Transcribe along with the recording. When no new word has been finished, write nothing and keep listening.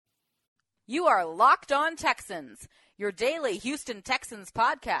You are Locked On Texans, your daily Houston Texans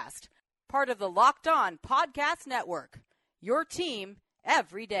podcast, part of the Locked On Podcast Network, your team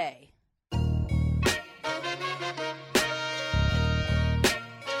every day.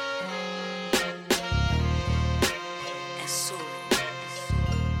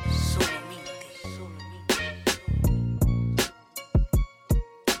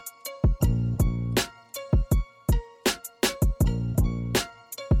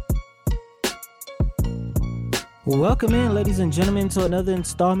 Welcome in, ladies and gentlemen, to another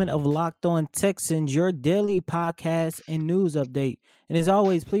installment of Locked On Texans, your daily podcast and news update. And as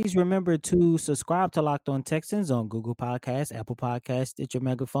always, please remember to subscribe to Locked On Texans on Google Podcasts, Apple Podcasts, Stitcher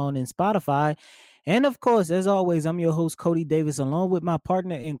Megaphone, and Spotify. And of course, as always, I'm your host, Cody Davis, along with my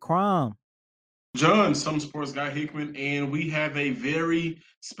partner in crime, John, some sports guy Hickman, and we have a very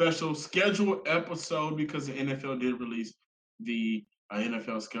special scheduled episode because the NFL did release the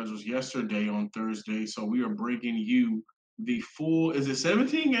NFL schedules yesterday on Thursday. So we are bringing you the full, is it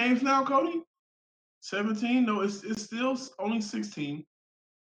 17 games now, Cody? 17? No, it's still only 16.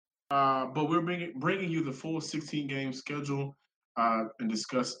 But we're bringing you the full 16-game schedule and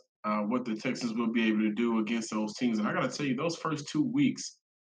discuss what the Texans will be able to do against those teams. And I got to tell you, those first 2 weeks,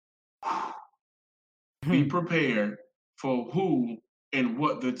 be prepared for who and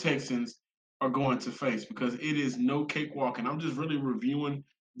what the Texans are going to face because it is no cakewalk. And I'm just really reviewing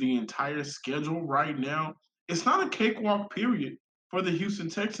the entire schedule right now. It's not a cakewalk period for the Houston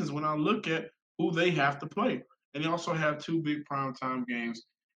Texans when I look at who they have to play. And they also have 2 big primetime games,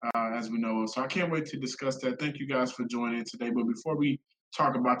 as we know. So I can't wait to discuss that. Thank you guys for joining today. But before we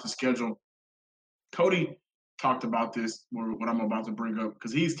talk about the schedule, Cody talked about this, what I'm about to bring up,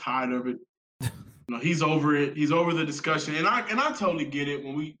 because he's tired of it. No, he's over it. He's over the discussion, and I totally get it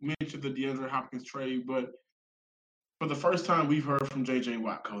when we mentioned the DeAndre Hopkins trade. But for the first time, we've heard from J.J.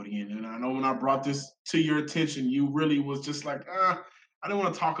 Watt, Cody, and I know when I brought this to your attention, you really was just like, I don't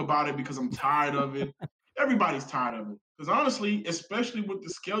want to talk about it because I'm tired of it. Everybody's tired of it because honestly, especially with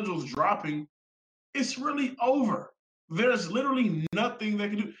the schedules dropping, it's really over. There's literally nothing they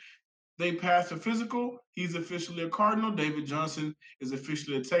can do. They passed the physical. He's officially a Cardinal. David Johnson is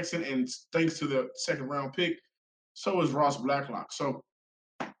officially a Texan, and thanks to the second-round pick, so is Ross Blacklock. So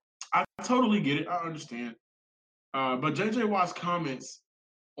I totally get it. I understand. But J.J. Watt's comments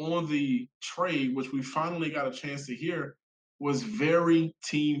on the trade, which we finally got a chance to hear, was very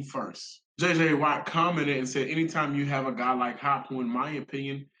team first. J.J. Watt commented and said, anytime you have a guy like Hop, who in my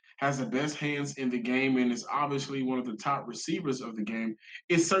opinion has the best hands in the game and is obviously one of the top receivers of the game,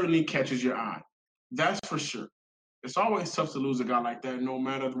 it certainly catches your eye. That's for sure. It's always tough to lose a guy like that, no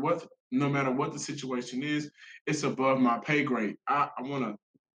matter what the situation is. It's above my pay grade. I want to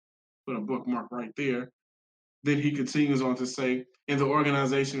put a bookmark right there. Then he continues on to say, and the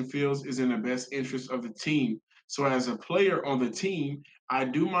organization feels is in the best interest of the team. So as a player on the team, I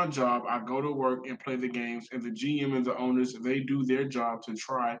do my job, I go to work and play the games, and the GM and the owners, they do their job to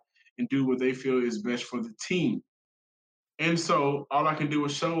try and do what they feel is best for the team. And so all I can do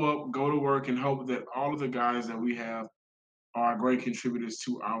is show up, go to work, and hope that all of the guys that we have are great contributors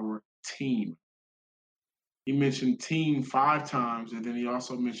to our team. He mentioned team 5 times, and then he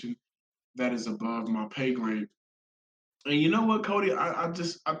also mentioned that is above my pay grade. And you know what, Cody? I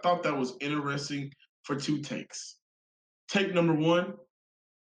thought that was interesting for 2 takes. Take number 1,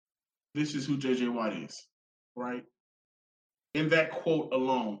 this is who J.J. Watt is, right? In that quote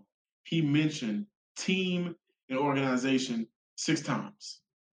alone, he mentioned team and organization 6 times.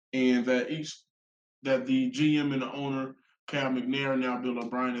 And that the GM and the owner, Cal McNair, now Bill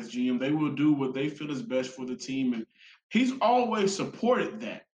O'Brien as GM, they will do what they feel is best for the team. And he's always supported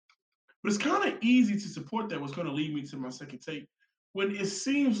that. But it's kind of easy to support that, what's going to lead me to my second take, when it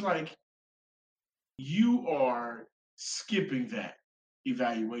seems like you are skipping that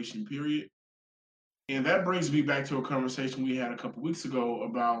evaluation period. And that brings me back to a conversation we had a couple weeks ago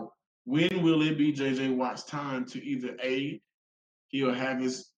about when will it be J.J. Watt's time to either A, he'll have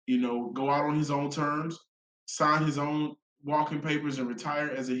his, go out on his own terms, sign his own walking papers and retire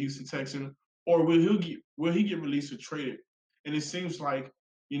as a Houston Texan, or will he get released or traded? And it seems like,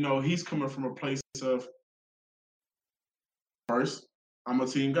 he's coming from a place of, first, I'm a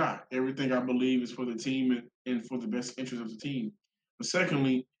team guy. Everything I believe is for the team and for the best interest of the team. But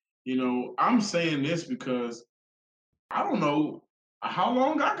secondly, I'm saying this because I don't know how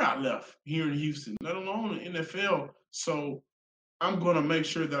long I got left here in Houston, let alone the NFL. So I'm going to make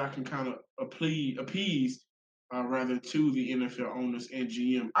sure that I can kind of appease to the NFL owners and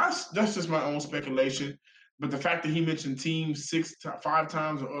GM. That's just my own speculation. But the fact that he mentioned team 5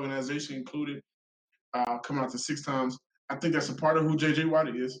 times, or organization included, come out to 6 times, I think that's a part of who J.J.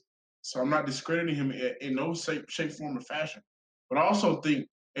 Watt is. So I'm not discrediting him in no shape, form, or fashion. But I also think,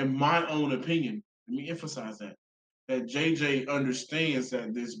 in my own opinion, let me emphasize that JJ understands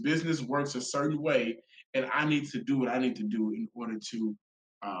that this business works a certain way, and I need to do what I need to do in order to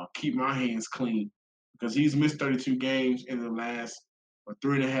keep my hands clean. Because he's missed 32 games in the last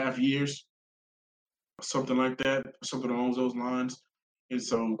 3.5 years, something like that, something along those lines. And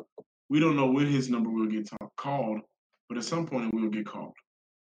so we don't know when his number will get called, but at some point it will get called.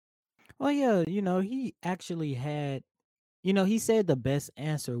 Well, yeah, he actually had, he said the best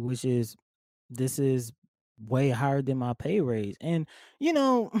answer, which is this is way higher than my pay raise. And, you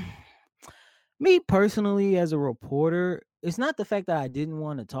know, me personally, as a reporter, it's not the fact that I didn't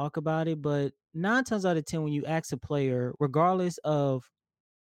want to talk about it, but 9 times out of 10, when you ask a player, regardless of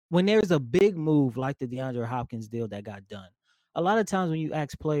when there's a big move like the DeAndre Hopkins deal that got done, a lot of times when you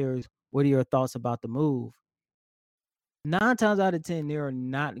ask players, what are your thoughts about the move? 9 times out of 10, they're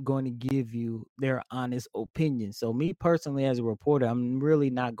not going to give you their honest opinion. So, me personally, as a reporter, I'm really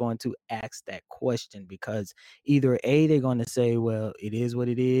not going to ask that question because either A, they're going to say, well, it is what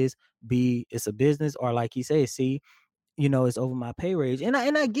it is. B, it's a business. Or, like he says, C, it's over my pay range. And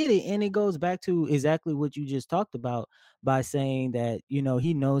I get it. And it goes back to exactly what you just talked about by saying that,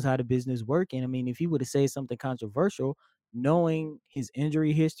 he knows how the business work. And I mean, if he would have said something controversial, knowing his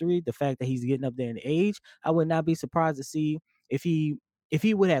injury history, the fact that he's getting up there in age, I would not be surprised to see if he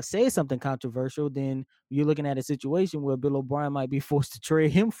would have said something controversial, then you're looking at a situation where Bill O'Brien might be forced to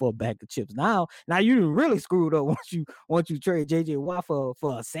trade him for a bag of chips. Now you really screwed up once you trade JJ Watt for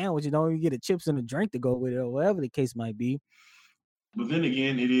a sandwich and don't even get a chips and a drink to go with it, or whatever the case might be. But then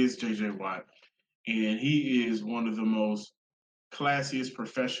again, it is JJ Watt, and he is one of the most classiest,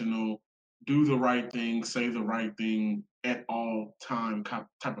 professional, do the right thing, say the right thing at all time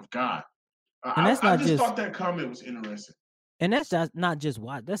type of guy. And that's I not just just thought that comment was interesting. And that's just not just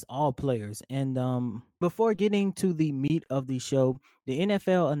Watt, that's all players. And before getting to the meat of the show, the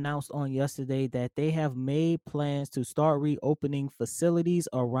NFL announced on yesterday that they have made plans to start reopening facilities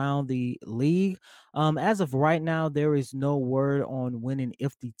around the league. As of right now, there is no word on when and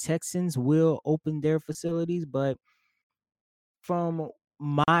if the Texans will open their facilities, but from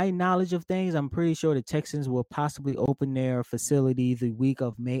my knowledge of things, I'm pretty sure the Texans will possibly open their facility the week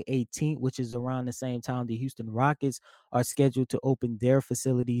of May 18th, which is around the same time the Houston Rockets are scheduled to open their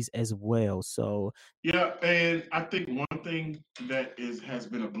facilities as well. So, yeah, and I think one thing that has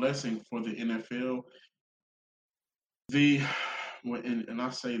been a blessing for the NFL, and I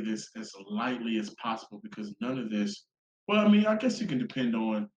say this as lightly as possible because none of this. Well, I mean, I guess you can depend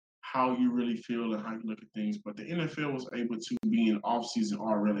on how you really feel and how you look at things, but the NFL was able to be in off season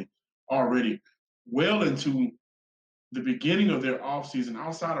already well into the beginning of their offseason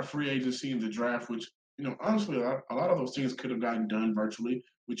outside of free agency and the draft, which, honestly, a lot of those things could have gotten done virtually,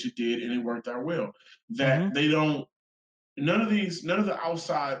 which it did, and it worked out well. That they don't, none of the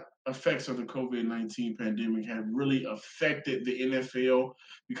outside effects of the COVID-19 pandemic have really affected the NFL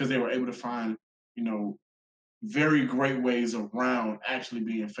because they were able to find, very great ways around actually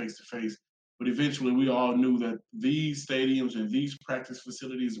being face to face. But eventually, we all knew that these stadiums and these practice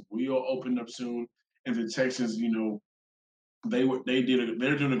facilities will open up soon, and the Texans, they're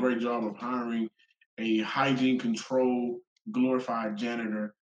doing a great job of hiring a hygiene control glorified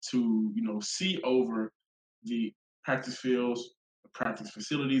janitor to see over the practice fields, the practice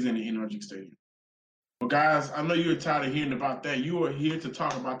facilities, and the NRG Stadium. Well, guys, I know you're tired of hearing about that. You are here to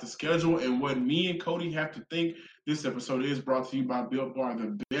talk about the schedule and what me and Cody have to think. This episode is brought to you by Built Bar,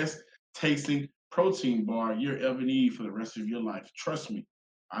 the best tasting protein bar you'll ever need for the rest of your life. Trust me,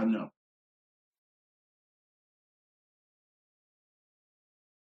 I know.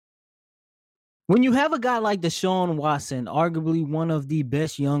 when you have a guy like Deshaun Watson, arguably one of the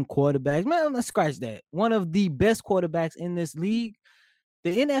best young quarterbacks, man, let's scratch that. One of the best quarterbacks in this league,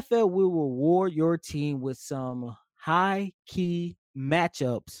 the NFL will reward your team with some high key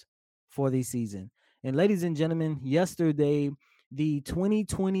matchups for the season. And ladies and gentlemen, yesterday, the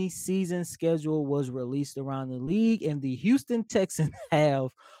 2020 season schedule was released around the league, and the Houston Texans have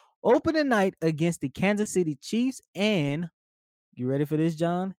opening night against the Kansas City Chiefs and, you ready for this,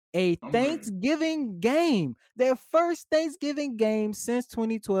 John? A Thanksgiving game. Their first Thanksgiving game since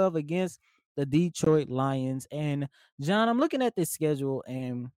 2012 against the Detroit Lions. And John, I'm looking at this schedule,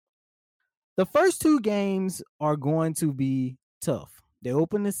 and the first two games are going to be tough. They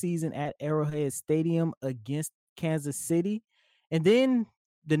open the season at Arrowhead Stadium against Kansas City. And then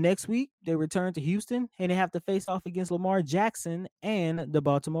the next week, they return to Houston and they have to face off against Lamar Jackson and the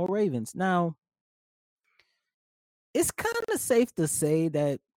Baltimore Ravens. Now, it's kind of safe to say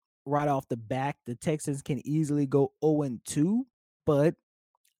that right off the back, the Texans can easily go 0-2, but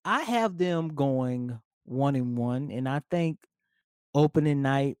I have them going 1-1, and I think opening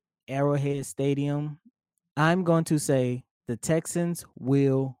night, Arrowhead Stadium, I'm going to say the Texans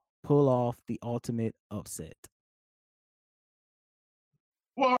will pull off the ultimate upset.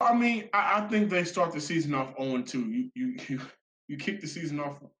 Well, I mean, I think they start the season off 0-2. You kick the season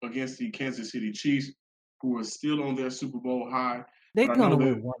off against the Kansas City Chiefs, who are still on their Super Bowl high. They're But I going know to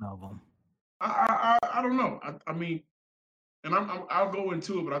win that one of them. I don't know. I mean, and I'll go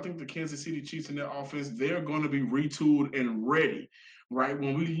into it, but I think the Kansas City Chiefs and their offense, they're going to be retooled and ready, right?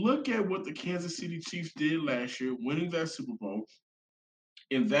 When we look at what the Kansas City Chiefs did last year, winning that Super Bowl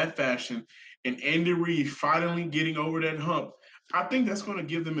in that fashion, and Andy Reid finally getting over that hump, I think that's going to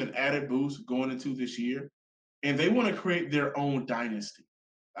give them an added boost going into this year. And they want to create their own dynasty.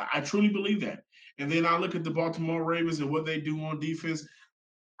 I truly believe that. And then I look at the Baltimore Ravens and what they do on defense.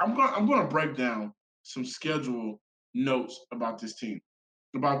 I'm going to break down some schedule notes about this team,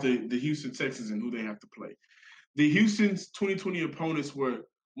 about the Houston Texans and who they have to play. The Houston's 2020 opponents were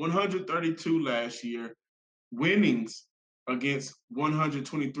 132 last year, winnings against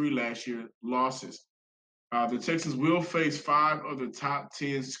 123 last year, losses. The Texans will face 5 of the top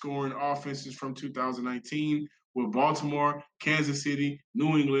 10 scoring offenses from 2019 with Baltimore, Kansas City,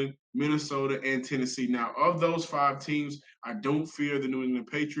 New England, Minnesota, and Tennessee. Now, of those 5 teams, I don't fear the New England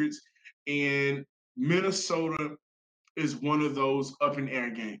Patriots, and Minnesota is one of those up in air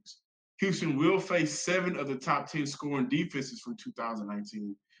games. Houston will face 7 of the top 10 scoring defenses from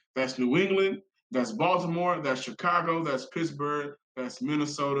 2019. That's New England, that's Baltimore, that's Chicago, that's Pittsburgh, that's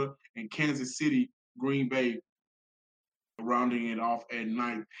Minnesota, and Kansas City, Green Bay, rounding it off at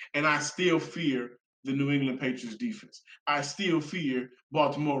night. And I still fear the New England Patriots defense. I still fear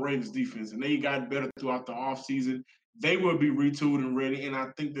Baltimore Ravens defense. And they got better throughout the offseason. They will be retooled and ready. And I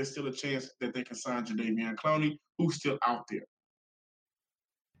think there's still a chance that they can sign Jadeveon Clowney, who's still out there.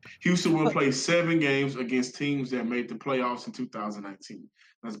 Houston will play 7 games against teams that made the playoffs in 2019.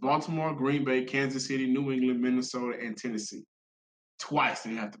 That's Baltimore, Green Bay, Kansas City, New England, Minnesota, and Tennessee. Twice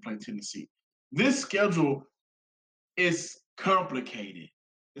they have to play Tennessee. This schedule is complicated.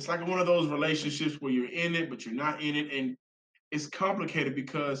 It's like one of those relationships where you're in it, but you're not in it. And it's complicated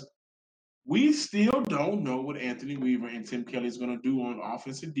because we still don't know what Anthony Weaver and Tim Kelly is going to do on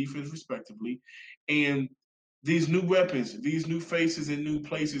offense and defense, respectively. And these new weapons, these new faces and new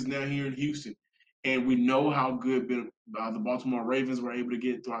places now here in Houston. And we know how good the Baltimore Ravens were able to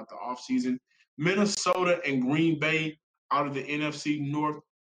get throughout the offseason. Minnesota and Green Bay out of the NFC North,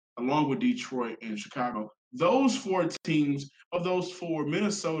 along with Detroit and Chicago. Those 4 teams, of those 4,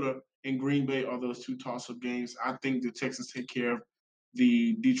 Minnesota and Green Bay are those 2 toss-up games. I think the Texans take care of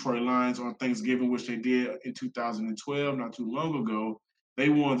the Detroit Lions on Thanksgiving, which they did in 2012, not too long ago. They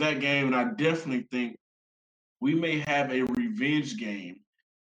won that game, and I definitely think we may have a revenge game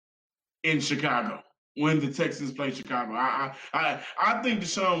in Chicago when the Texans play Chicago. I think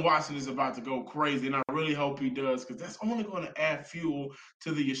Deshaun Watson is about to go crazy, and I really hope he does, because that's only going to add fuel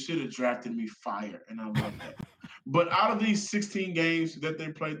to the "you should have drafted me" fire, and I love that. But out of these 16 games that they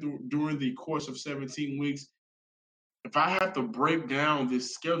played through during the course of 17 weeks, if I have to break down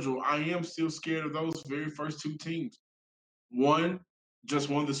this schedule, I am still scared of those very first 2 teams. 1, just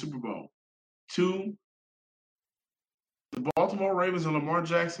won the Super Bowl. 2, the Baltimore Ravens and Lamar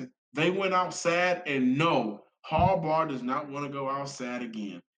Jackson, they went out sad, and no, Harbaugh does not want to go out sad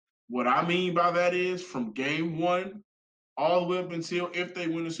again. What I mean by that is from game 1 all the way up until if they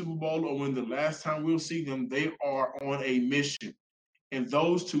win the Super Bowl or when the last time we'll see them, they are on a mission. And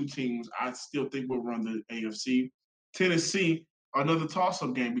those 2 teams, I still think will run the AFC. Tennessee, another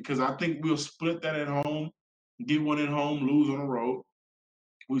toss-up game, because I think we'll split that at home, get one at home, lose on the road.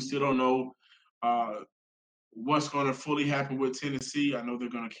 We still don't know what's going to fully happen with Tennessee. I know they're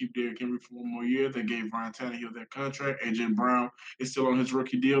going to keep Derrick Henry for 1 more year. They gave Ryan Tannehill that contract. A.J. Brown is still on his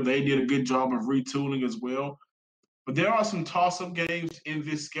rookie deal. They did a good job of retooling as well. But there are some toss-up games in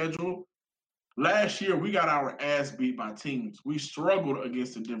this schedule. Last year, we got our ass beat by teams. We struggled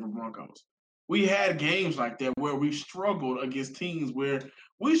against the Denver Broncos. We had games like that where we struggled against teams where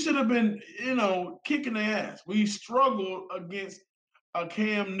we should have been, kicking their ass. We struggled against a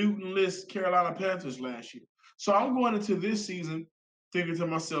Cam Newton-less Carolina Panthers last year. So I'm going into this season thinking to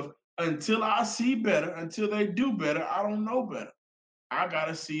myself, until I see better, until they do better, I don't know better. I got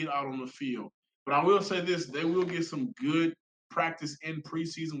to see it out on the field. But I will say this, they will get some good practice in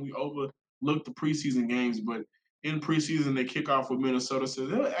preseason. We overlooked the preseason games, but in preseason, they kick off with Minnesota. So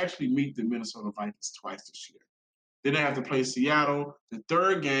they'll actually meet the Minnesota Vikings twice this year. Then they have to play Seattle. The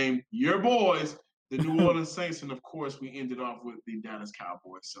third game, your boys, the New Orleans Saints. And, of course, we ended off with the Dallas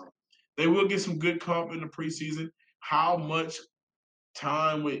Cowboys. So they will get some good comp in the preseason. How much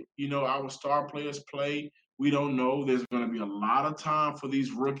time with, our star players play. We don't know. There's going to be a lot of time for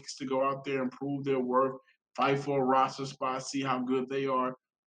these rookies to go out there and prove their worth, fight for a roster spot, see how good they are.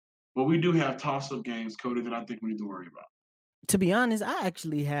 But we do have toss-up games, Cody, that I think we need to worry about. To be honest, I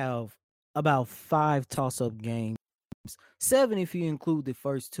actually have about 5 toss-up games, 7 if you include the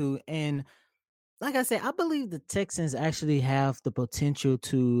first 2. And like I said, I believe the Texans actually have the potential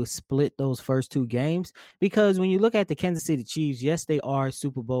to split those first 2 games, because when you look at the Kansas City Chiefs, yes, they are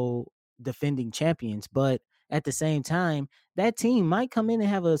Super Bowl defending champions, but at the same time, that team might come in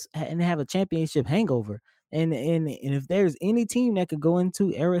and have a championship hangover. And if there's any team that could go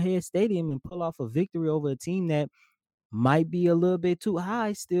into Arrowhead Stadium and pull off a victory over a team that might be a little bit too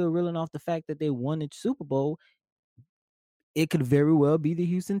high, still reeling off the fact that they won the Super Bowl, it could very well be the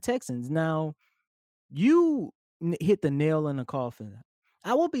Houston Texans. Now, you hit the nail in the coffin.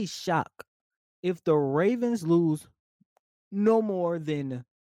 I will be shocked if the Ravens lose no more than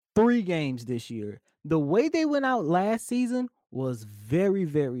 3 games this year. The way they went out last season was very,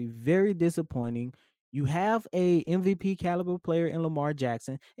 very, very disappointing. You have a MVP caliber player in Lamar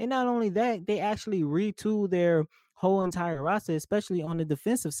Jackson, and not only that, they actually retooled their whole entire roster, especially on the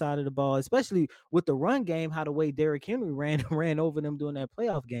defensive side of the ball, especially with the run game. How the way Derrick Henry ran over them during that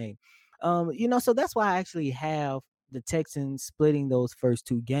playoff game. So that's why I actually have the Texans splitting those first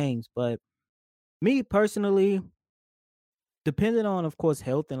 2 games. But me personally, depending on, of course,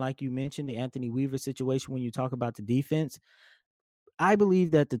 health, and like you mentioned, the Anthony Weaver situation when you talk about the defense, I believe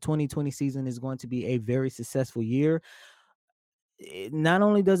that the 2020 season is going to be a very successful year. It not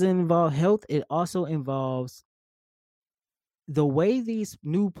only does it involve health, it also involves the way these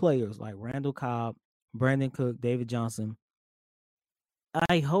new players like Randall Cobb, Brandon Cook, David Johnson.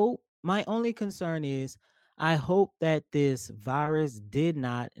 My only concern is, I hope that this virus did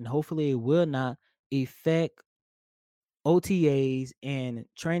not, and hopefully it will not, affect OTAs and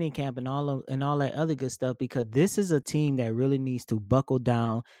training camp and all that other good stuff, because this is a team that really needs to buckle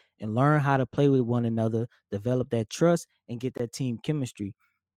down and learn how to play with one another, develop that trust, and get that team chemistry.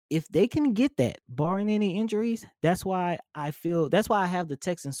 If they can get that, barring any injuries, that's why I have the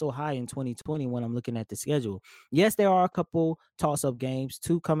Texans so high in 2020 when I'm looking at the schedule. Yes, there are a couple toss-up games,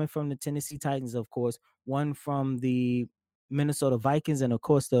 2 coming from the Tennessee Titans, of course, 1 from the Minnesota Vikings, and of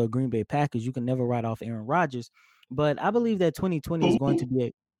course the Green Bay Packers. You can never write off Aaron Rodgers. But I believe that 2020 is going to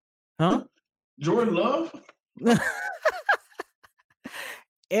be Jordan Love?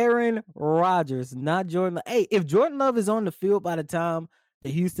 Aaron Rodgers, not Jordan Love. Hey, if Jordan Love is on the field by the time the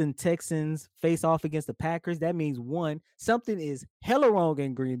Houston Texans face off against the Packers, that means 1, something is hella wrong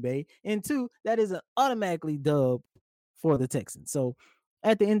in Green Bay, and 2, that is an automatically dub for the Texans. So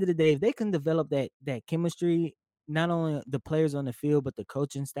at the end of the day, if they can develop that chemistry, not only the players on the field, but the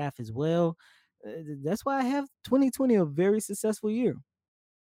coaching staff as well, that's why I have 2020 a very successful year.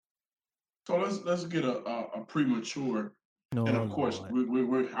 So let's get a premature. No, and of course,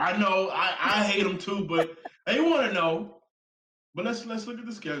 we're I know I hate them too, but they want to know. But let's look at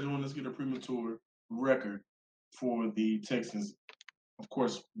the schedule and let's get a premature record for the Texans. Of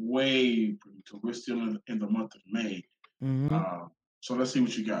course, way premature. We're still in the month of May. Mm-hmm. So let's see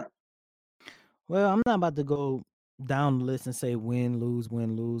what you got. Well, I'm not about to go down the list and say win, lose,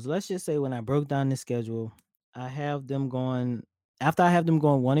 win, lose. Let's just say when I broke down the schedule, I have them going, after I have them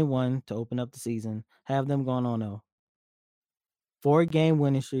going 1-1 to open up the season, have them going on a 4-game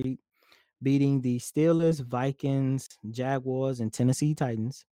winning streak, beating the Steelers, Vikings, Jaguars, and Tennessee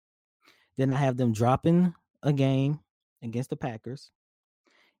Titans. Then I have them dropping a game against the Packers.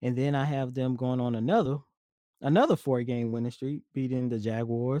 And then I have them going on another 4-game winning streak, beating the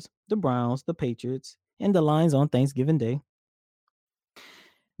Jaguars, the Browns, the Patriots, and the Lions on Thanksgiving Day.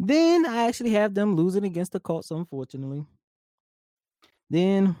 Then I actually have them losing against the Colts, unfortunately.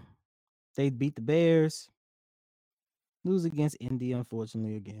 Then they beat the Bears, lose against Indy,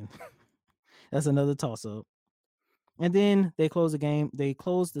 unfortunately, again. That's another toss-up. And then they close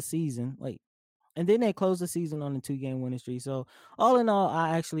the season. And then they close the season on a 2-game winning streak. So all in all,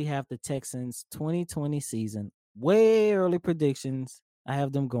 I actually have the Texans 2020 season, way early predictions. I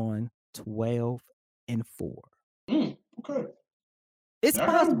have them going 12-4. Okay. It's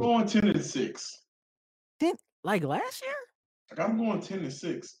possible. I'm going 10-6. Like last year? I'm going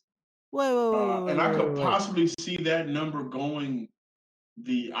 10-6. Wait. And I could possibly see that number going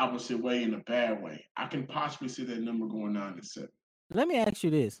the opposite way in a bad way. I can possibly see that number going 9-7. Let me ask you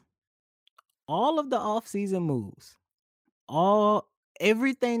this. All of the offseason moves,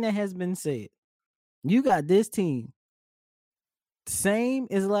 everything that has been said, you got this team same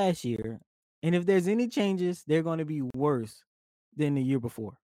as last year. And if there's any changes, they're going to be worse than the year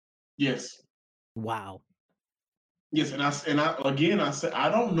before. Yes. Wow. Yes, and I said I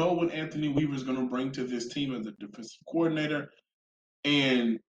don't know what Anthony Weaver is going to bring to this team as a defensive coordinator,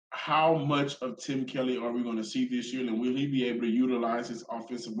 and how much of Tim Kelly are we going to see this year, and will he be able to utilize his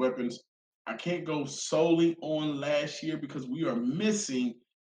offensive weapons? I can't go solely on last year because we are missing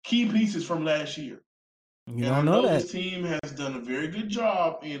key pieces from last year. You And I don't know know that. this team has done a very good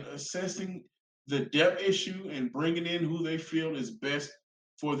job in assessing the depth issue and bringing in who they feel is best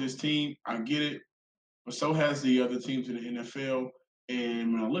for this team. I get it, but so has the other teams in the NFL.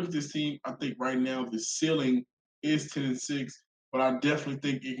 And when I look at this team, I think right now the ceiling is 10-6, but I definitely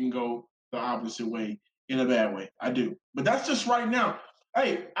think it can go the opposite way in a bad way. I do. But that's just right now.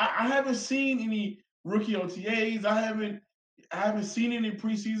 Hey, I haven't seen any rookie OTAs. I haven't seen any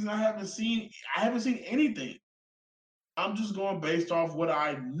preseason. I haven't seen anything. I'm just going based off what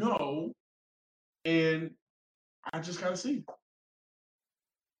I know, and I just gotta see.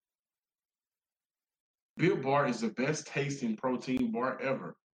 Built Bar is the best tasting protein bar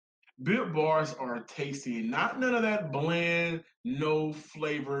ever. Built Bars are tasty, not none of that bland, no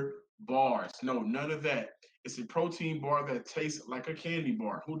flavor bars. No, none of that. It's a protein bar that tastes like a candy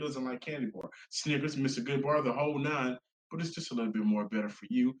bar. Who doesn't like candy bar? Snickers, Mr. Good Bar, the whole nine, but it's just a little bit more better for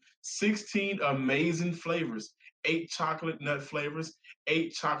you. 16 amazing flavors, 8 chocolate nut flavors,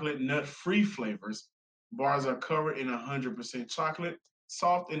 8 chocolate nut free flavors. Bars are covered in 100% chocolate,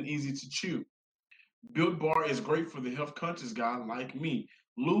 soft and easy to chew. Built Bar is great for the health conscious guy like me.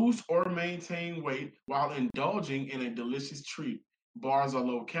 Lose or maintain weight while indulging in a delicious treat. Bars are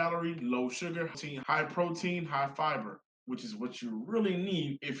low calorie, low sugar, high protein, high fiber, which is what you really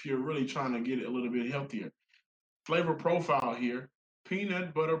need if you're really trying to get it a little bit healthier. Flavor profile here: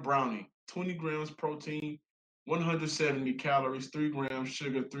 peanut butter brownie, 20 grams protein, 170 calories, 3 grams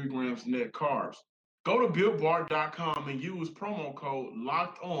sugar, 3 grams net carbs. Go to BuiltBar.com and use promo code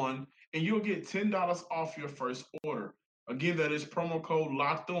Locked On, and you'll get $10 off your first order. Again, that is promo code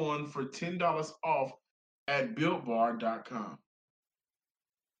Locked On for $10 off at BuiltBar.com.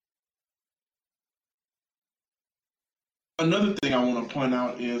 Another thing I want to point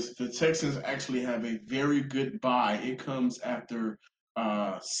out is the Texans actually have a very good bye. It comes after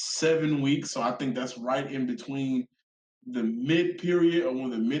 7 weeks, so I think that's right in between the mid period, or when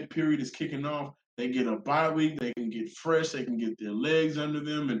the mid period is kicking off. They get a bye week, they can get fresh, they can get their legs under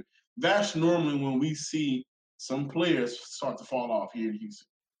them, and that's normally when we see some players start to fall off here in Houston.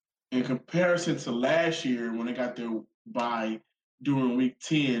 In comparison to last year, when they got their bye during week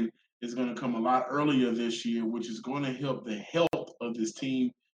 10, it's going to come a lot earlier this year, which is going to help the health of this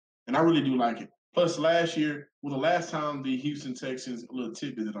team. And I really do like it. Plus, last year, well, the last time the Houston Texans, a little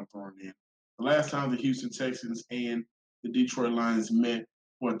tidbit that I'm throwing in, the last time the Houston Texans and the Detroit Lions met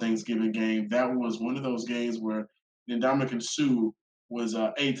for a Thanksgiving game, that was one of those games where Ndamukong Suh was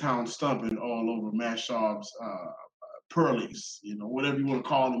A-Town stumping all over Matt Schaub's Pearlies, whatever you want to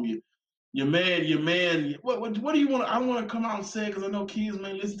call them. Your man. What do you want? I don't want to come out and say, because I know kids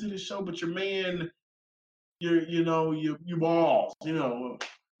may listen to this show, but your man, your balls, you know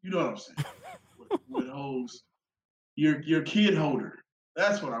what I'm saying. With hoes, your kid holder.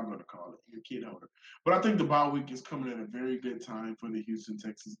 That's what I'm going to call it, your kid holder. But I think the bye week is coming at a very good time for the Houston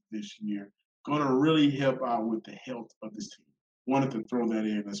Texans this year. Going to really help out with the health of this team. Wanted to throw that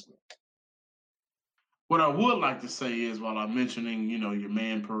in as well. What I would like to say is, while I'm mentioning, your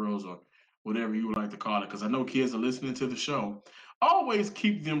man pearls or whatever you would like to call it, because I know kids are listening to the show, always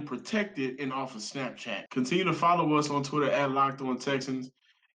keep them protected and off of Snapchat. Continue to follow us on Twitter at Locked On Texans,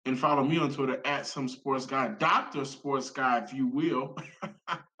 and follow me on Twitter at Some Sports Guy, Dr. Sports Guy, if you will,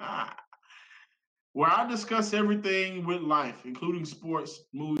 where I discuss everything with life, including sports,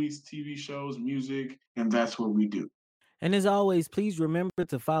 movies, TV shows, music, and that's what we do. And as always, please remember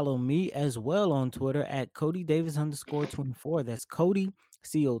to follow me as well on Twitter at CodyDavis_24. That's Cody,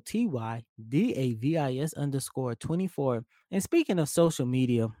 COTYDAVIS_24. And speaking of social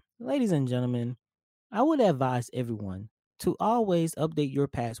media, ladies and gentlemen, I would advise everyone to always update your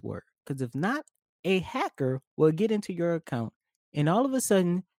password, because if not, a hacker will get into your account, and all of a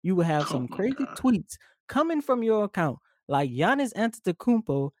sudden you will have some crazy tweets coming from your account like Giannis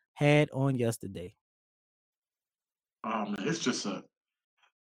Antetokounmpo had on yesterday. Oh man, it's just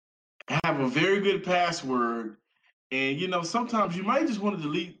have a very good password, and sometimes you might just want to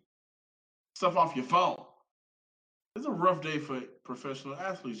delete stuff off your phone. It's a rough day for professional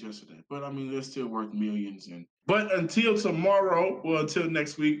athletes yesterday, but I mean, they're still worth millions. But until tomorrow, or until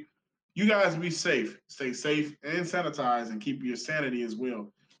next week, you guys be safe. Stay safe and sanitize, and keep your sanity as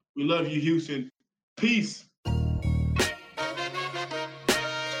well. We love you, Houston. Peace.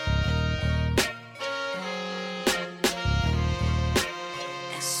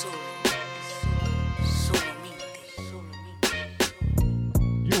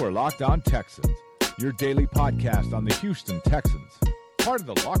 are Locked On Texans, your daily podcast on the Houston Texans, part of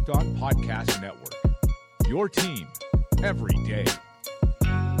the Locked On Podcast Network. Your team every day.